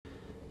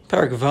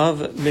Parak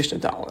Vav Mishnah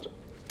Daled.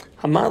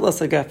 Hamad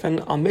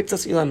l'Sagefen al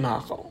Miktas Ilan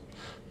Ma'achal.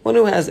 One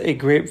who has a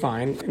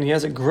grapevine and he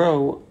has it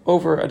grow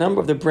over a number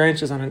of the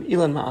branches on an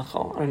Ilan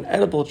Ma'achal, on an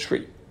edible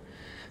tree.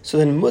 So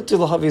then Mutter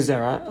l'Havi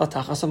Zera al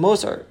Tachas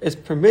HaMosar. It's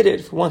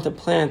permitted for one to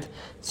plant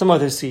some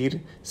other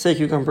seed, say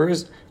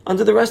cucumbers,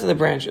 under the rest of the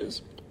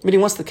branches.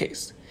 Meaning, what's the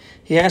case?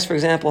 He has, for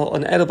example,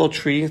 an edible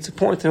tree. It's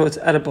important to know it's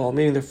edible,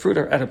 meaning the fruit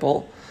are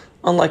edible,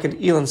 unlike an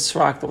Ilan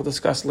Srak that we'll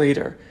discuss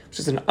later, which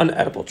is an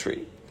unedible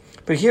tree.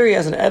 But here he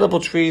has an edible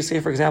tree,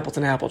 say, for example, it's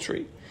an apple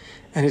tree,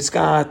 and it's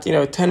got,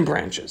 10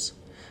 branches.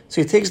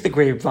 So he takes the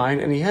grapevine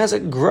and he has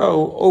it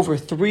grow over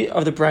 3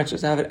 of the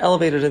branches, have it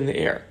elevated in the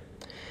air.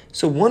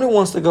 So one who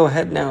wants to go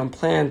ahead now and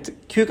plant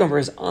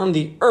cucumbers on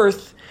the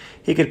earth,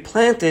 he could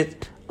plant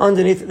it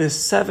underneath the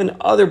 7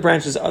 other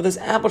branches of this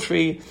apple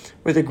tree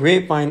where the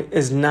grapevine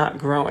is not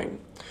growing.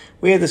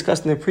 We had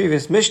discussed in the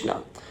previous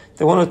Mishnah,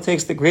 the one who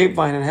takes the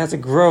grapevine and has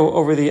it grow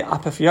over the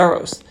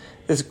apopyaros,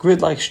 this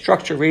grid-like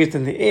structure raised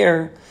in the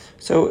air.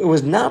 So it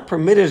was not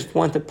permitted for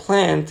one to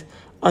plant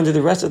under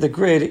the rest of the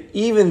grid,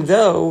 even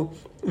though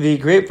the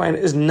grapevine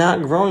is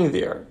not growing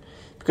there,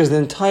 because the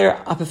entire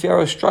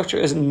apopyaros structure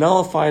is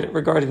nullified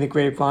regarding the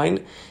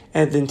grapevine,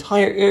 and the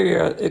entire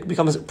area, it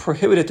becomes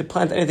prohibited to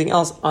plant anything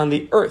else on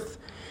the earth.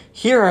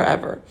 Here,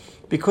 however,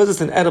 because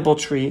it's an edible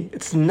tree,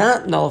 it's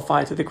not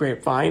nullified to the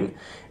grapevine,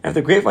 and if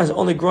the grapevine is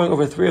only growing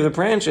over 3 of the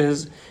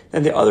branches,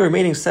 then the other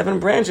remaining 7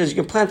 branches you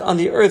can plant on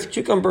the earth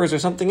cucumbers or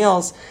something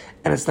else,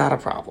 and it's not a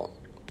problem.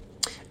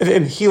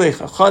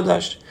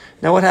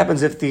 Now what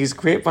happens if these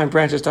grapevine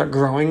branches start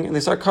growing and they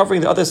start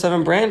covering the other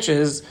 7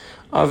 branches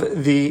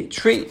of the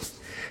tree?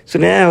 So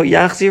now,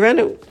 take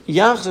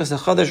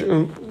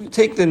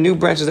the new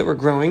branches that were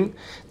growing,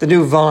 the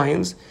new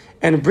vines,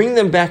 and bring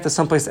them back to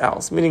someplace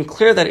else, meaning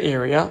clear that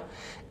area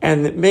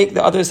and make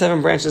the other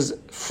 7 branches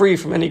free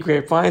from any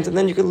grapevines, and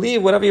then you could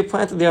leave whatever you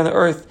planted there on the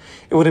earth.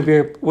 It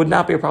would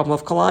not be a problem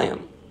of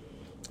kalayim.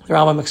 The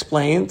Rambam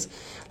explains,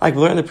 like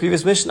we learned in the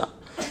previous Mishnah,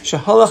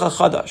 Shehalach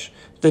HaChadash,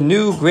 the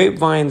new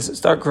grapevines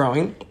start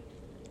growing,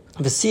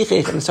 and it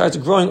starts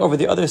growing over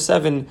the other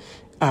 7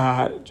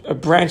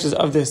 branches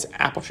of this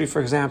apple tree, for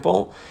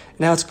example.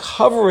 Now it's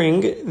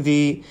covering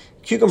the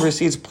cucumber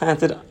seeds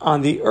planted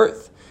on the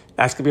earth.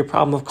 That's going to be a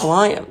problem of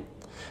kalayim.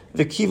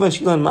 But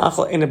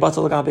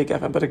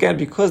again,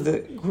 because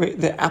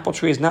the apple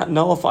tree is not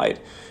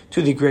nullified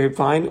to the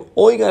grapevine,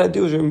 all you got to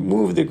do is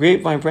remove the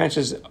grapevine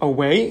branches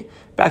away,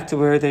 back to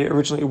where they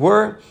originally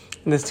were,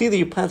 and the seed that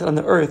you planted on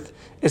the earth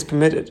is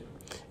permitted.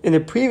 In the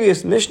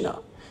previous Mishnah,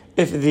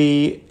 if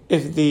the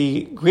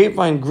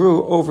grapevine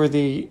grew over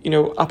the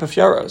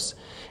apopyaros,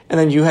 and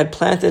then you had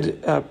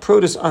planted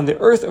produce on the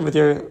earth over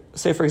there,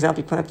 say for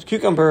example you planted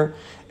cucumber,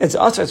 it's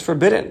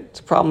forbidden.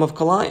 It's a problem of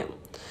kalayim.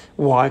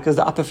 Why? Because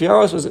the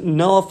apopyaros was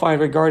nullified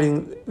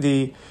regarding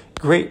the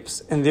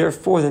grapes, and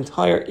therefore the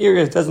entire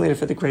area is designated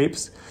for the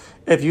grapes.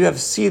 If you have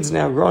seeds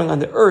now growing on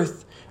the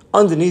earth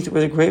underneath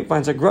where the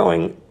grapevines are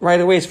growing, right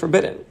away it's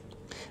forbidden.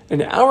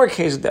 In our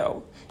case,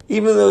 though,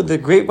 even though the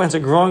grapevines are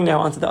growing now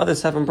onto the other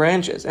 7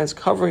 branches and it's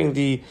covering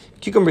the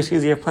cucumber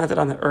seeds you have planted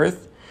on the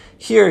earth,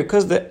 here,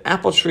 because the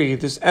apple tree,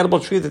 this edible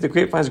tree that the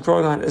grapevine is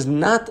growing on, is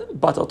not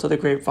batal to the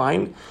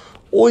grapevine,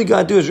 all you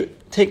got to do is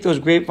take those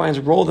grapevines,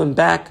 roll them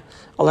back,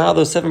 allow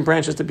those 7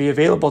 branches to be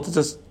available to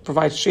just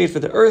provide shade for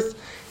the earth,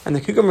 and the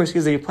cucumber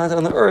seeds that you planted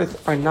on the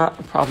earth are not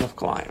a problem of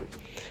kalayim.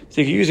 So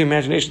you can use your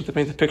imagination to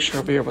paint the picture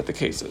over here of what the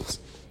case is.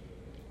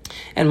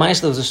 And Ma'aseh,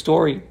 there was a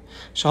story.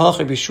 Shalach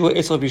Rabbi Yeshua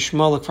etzel Rabbi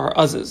Shmuel l'kfar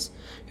Aziz.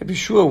 Rabbi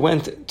Yeshua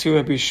went to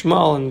Rabbi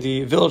Shmuel in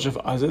the village of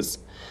Aziz.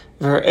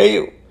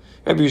 V'ra'eu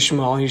Rabbi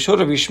Shmuel, and he showed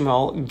Rabbi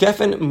Shmuel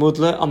gefen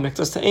mudle al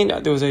miktas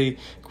ta'ena. There was a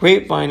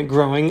grapevine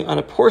growing on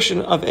a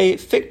portion of a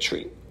fig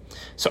tree.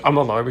 So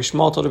Amallah, Rabbi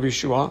Shmuel told Rabbi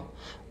Yeshua,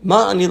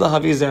 Ma ani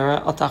lahavi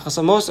zera al tachas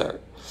hamosar.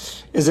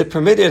 Is it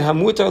permitted?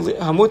 Hamutar li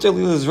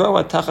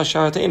lizroa tachas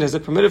shara ta'ena. Is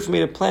it permitted for me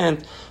to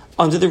plant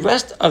under the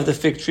rest of the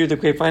fig tree? The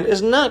grapevine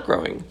is not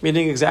growing,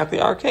 meaning exactly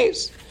our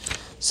case.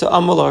 So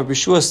Amallah, Rabbi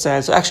Yeshua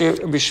said. So actually,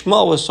 Rabbi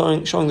Shmuel was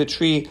showing the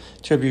tree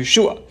to Rabbi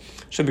Yeshua.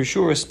 So Rabbi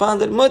Yeshua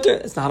responded, Mutter,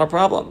 it's not a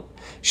problem.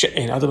 They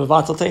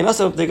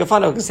can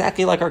find out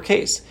exactly like our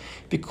case,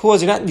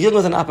 because you're not dealing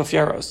with an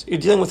apopyaros, you're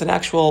dealing with an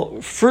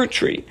actual fruit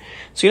tree.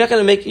 So you're not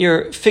going to make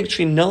your fig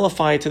tree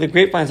nullified to the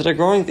grapevines that are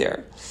growing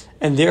there.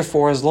 And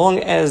therefore, as long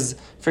as,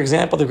 for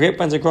example, the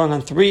grapevines are growing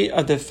on 3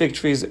 of the fig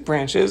tree's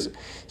branches,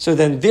 so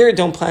then there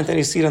don't plant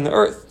any seed on the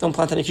earth, don't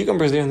plant any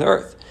cucumbers there on the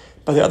earth.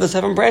 But the other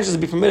 7 branches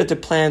would be permitted to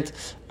plant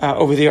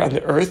over there on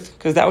the earth,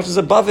 because that which is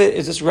above it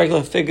is just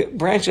regular fig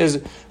branches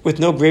with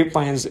no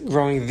grapevines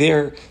growing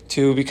there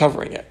to be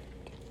covering it.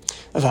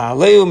 And then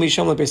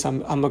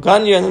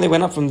they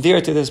went up from there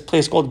to this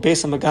place called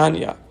Beis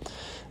HaMaganya.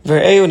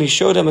 And he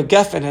showed him a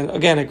geffen, and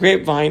again a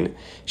grapevine,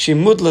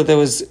 shemudla,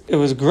 it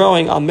was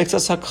growing al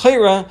mixas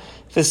hakayra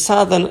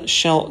v'sadan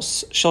shel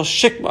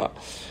shikma.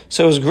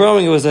 So it was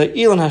growing, it was a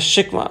ilan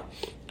hashikma.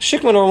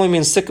 Shikma normally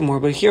means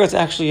sycamore, but here it's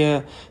actually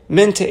a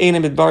min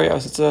te'ena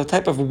midbarios. It's a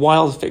type of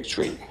wild fig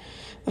tree.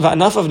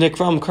 Enough of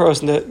nikram karos,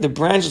 and the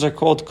branches are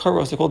called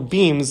karos. They're called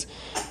beams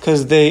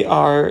because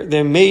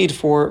they're made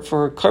for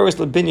karos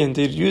lebinyan.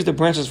 They use the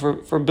branches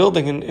for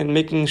building and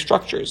making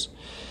structures.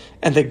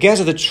 And the gas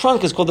of the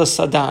trunk is called the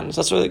sadan.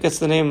 So that's where it gets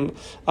the name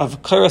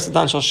of karos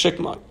sadan shel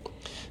shikma.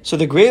 So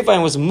the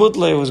grapevine was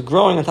mudle, was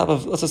growing on top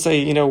of, let's just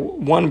say,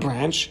 one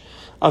branch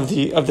of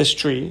this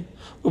tree.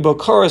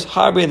 Ubokaros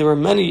harbe, there were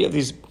many of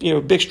these,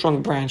 big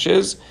strong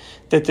branches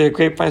that the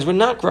grapevines were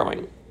not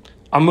growing.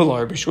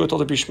 Amular Bishua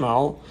told the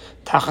Bishmal,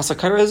 Tachas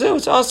HaKarazu,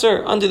 it's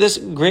also under this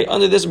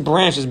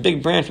branch, this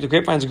big branch where the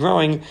grapevine is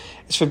growing,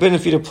 it's forbidden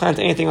for you to plant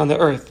anything on the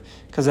earth,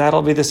 because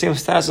that'll be the same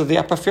status of the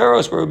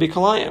Apopheros, where it would be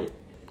Kalayim.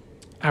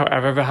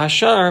 However,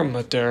 V'hashar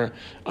Mutter,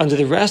 under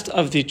the rest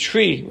of the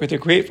tree, where the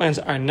grapevines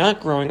are not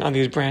growing on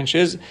these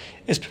branches,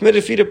 it's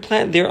permitted for you to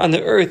plant there on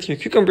the earth, your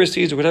cucumber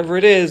seeds or whatever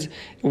it is,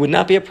 it would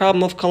not be a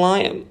problem of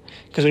Kalayim.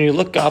 Because when you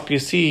look up, you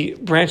see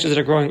branches that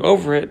are growing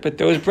over it, but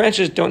those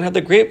branches don't have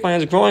the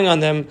grapevines growing on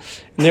them,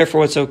 and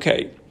therefore it's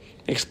okay.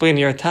 Explain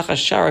here,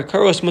 Tachashara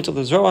Karos Mutter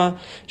L'Zroa,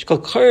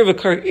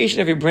 each and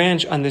every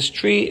branch on this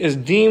tree is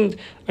deemed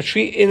a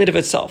tree in and of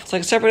itself. It's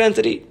like a separate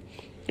entity.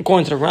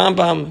 According to the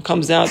Rambam, it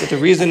comes out that the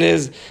reason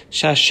is this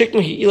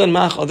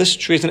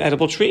tree is an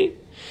edible tree.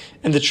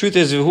 And the truth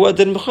is,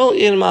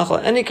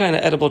 any kind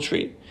of edible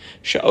tree.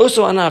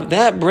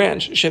 That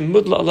branch,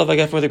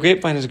 where the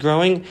grapevine is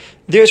growing,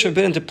 there is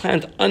forbidden to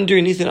plant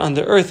underneath it on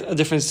the earth a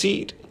different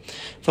seed.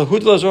 But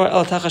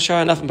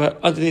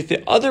underneath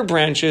the other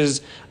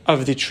branches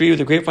of the tree where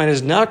the grapevine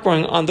is not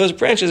growing on, those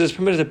branches is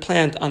permitted to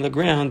plant on the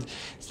ground.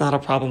 It's not a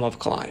problem of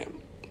Kalayim.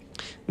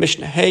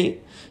 Mishnah Hey.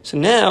 So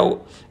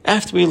now,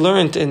 after we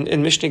learned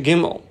in Mishnah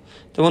Gimel,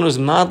 the one who's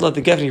madla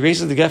the geffen, he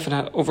raises the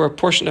geffen over a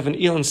portion of an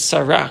ilan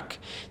sarak,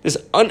 this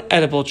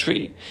unedible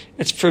tree.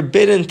 It's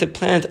forbidden to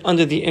plant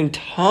under the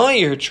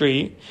entire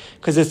tree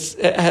because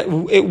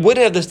it would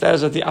have the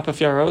status of the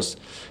apopheros.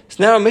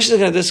 So now our Mishnah is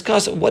going to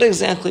discuss what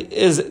exactly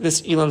is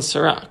this ilan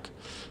sarak.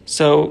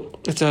 So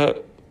it's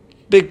a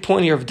big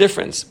point here of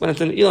difference. When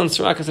it's an ilan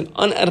sarak, it's an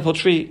unedible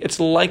tree. It's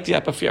like the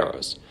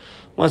apopheros.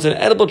 When it's an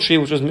edible tree,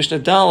 which was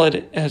Mishnah Daled,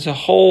 it has a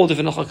whole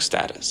different halachic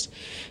status.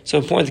 So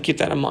important to keep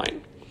that in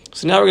mind.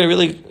 So now we're going to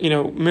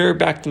really, mirror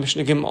back to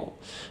Mishnah Gimel.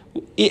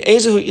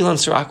 Ezehu Ilan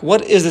Sarak.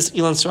 What is this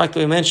Ilan Sarak that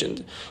we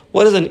mentioned?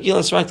 What is an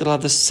Ilan Sarak that will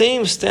have the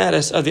same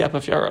status of the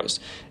Apopheros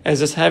as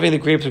just having the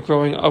grapes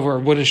growing over a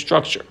wooden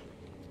structure?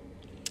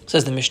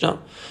 Says the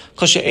Mishnah.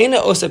 So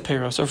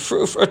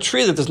a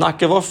tree that does not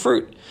give off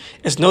fruit.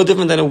 It's no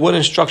different than a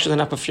wooden structure than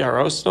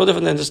Apopheros. No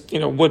different than just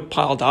wood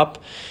piled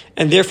up.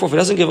 And therefore, if it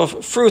doesn't give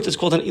off fruit, it's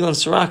called an Ilan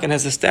Sarak and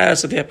has the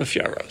status of the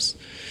Apopheros.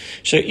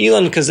 A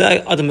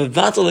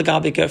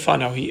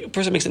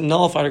person makes it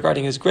nullified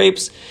regarding his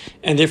grapes,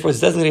 and therefore it's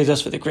designated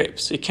just for the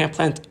grapes. So you can't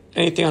plant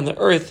anything on the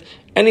earth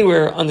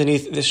anywhere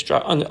underneath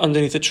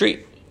the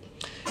tree.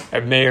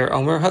 Reb Meir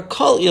Omer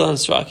Hakol Ilan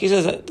Sarak. He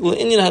says that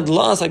Indian had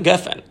laws like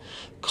geffen.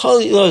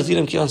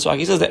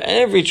 He says that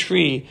every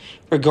tree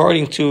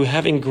regarding to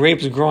having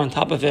grapes grow on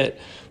top of it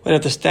would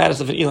have the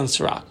status of an Ilan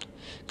Sarak.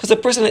 Because the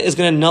person is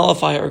going to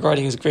nullify it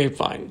regarding his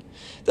grapevine.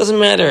 It doesn't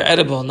matter,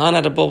 edible,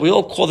 non-edible, we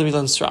all call them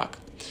Ilan Sarak.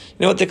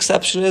 You know what the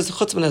exception is?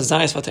 Chutz min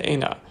hazayis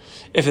v'te'ena.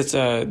 If it's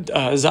a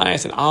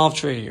zayis, an olive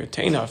tree, or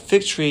te'ena, a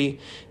fig tree,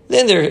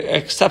 then they're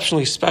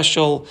exceptionally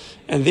special,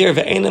 and they're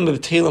ve'enam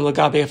b'telim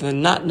l'gabe, if they're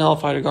not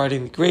nullified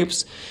regarding the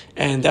grapes,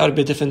 and that would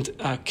be a different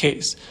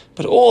case.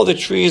 But all the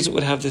trees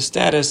would have the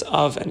status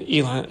of an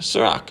Ilan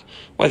Sarak,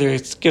 whether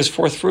it gives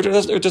forth fruit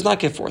or does not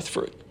give forth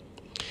fruit.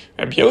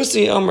 Rabbi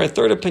Yossi Omer,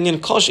 third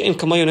opinion, kol she'en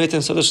kamayu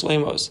noitin sodash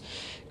lemos.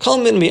 Kol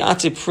min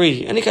mi'atzi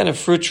pri, any kind of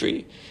fruit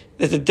tree,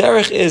 that the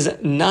derech is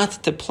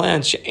not to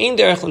plant. She'ein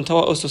derech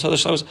l'ntoa oso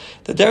sodash lemos.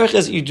 The derech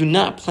is you do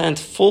not plant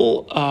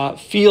full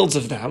fields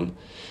of them.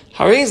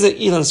 Harei ze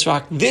Ilan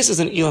Sarak. This is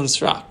an Ilan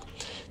Sarak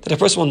that a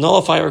person will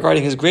nullify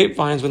regarding his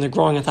grapevines when they're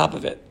growing on top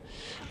of it.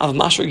 But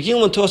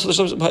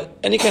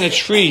any kind of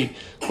tree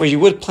where you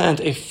would plant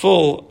a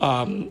full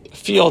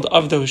field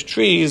of those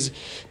trees,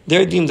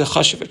 they're deemed a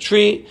chash of a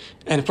tree,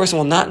 and a person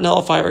will not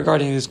nullify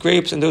regarding his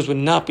grapes, and those would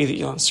not be the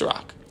Ilan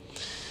Sarak.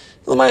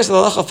 The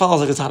halacha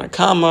follows like a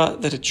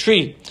Tanakama that a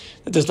tree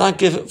that does not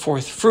give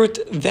forth fruit,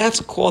 that's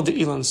called the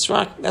Ilan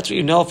Sarak. That's what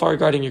you nullify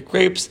regarding your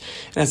grapes,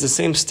 and has the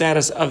same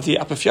status of the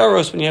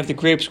Apopheros when you have the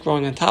grapes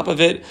growing on top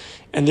of it,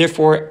 and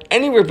therefore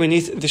anywhere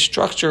beneath the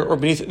structure or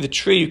beneath the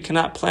tree you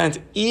cannot plant,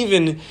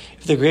 even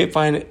if the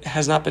grapevine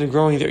has not been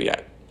growing there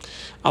yet.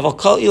 Aval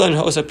kol Ilan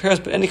ha'osa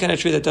peros, but any kind of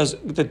tree that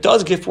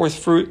does give forth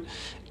fruit,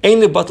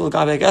 ein lebatel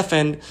gabe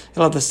gefen,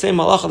 it'll have the same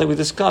halacha that we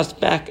discussed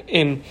back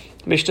in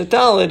Mishnah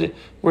Daled,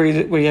 where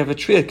you have a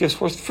tree that gives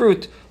forth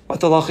fruit, what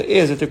the halacha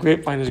is if the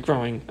grapevine is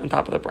growing on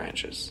top of the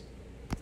branches.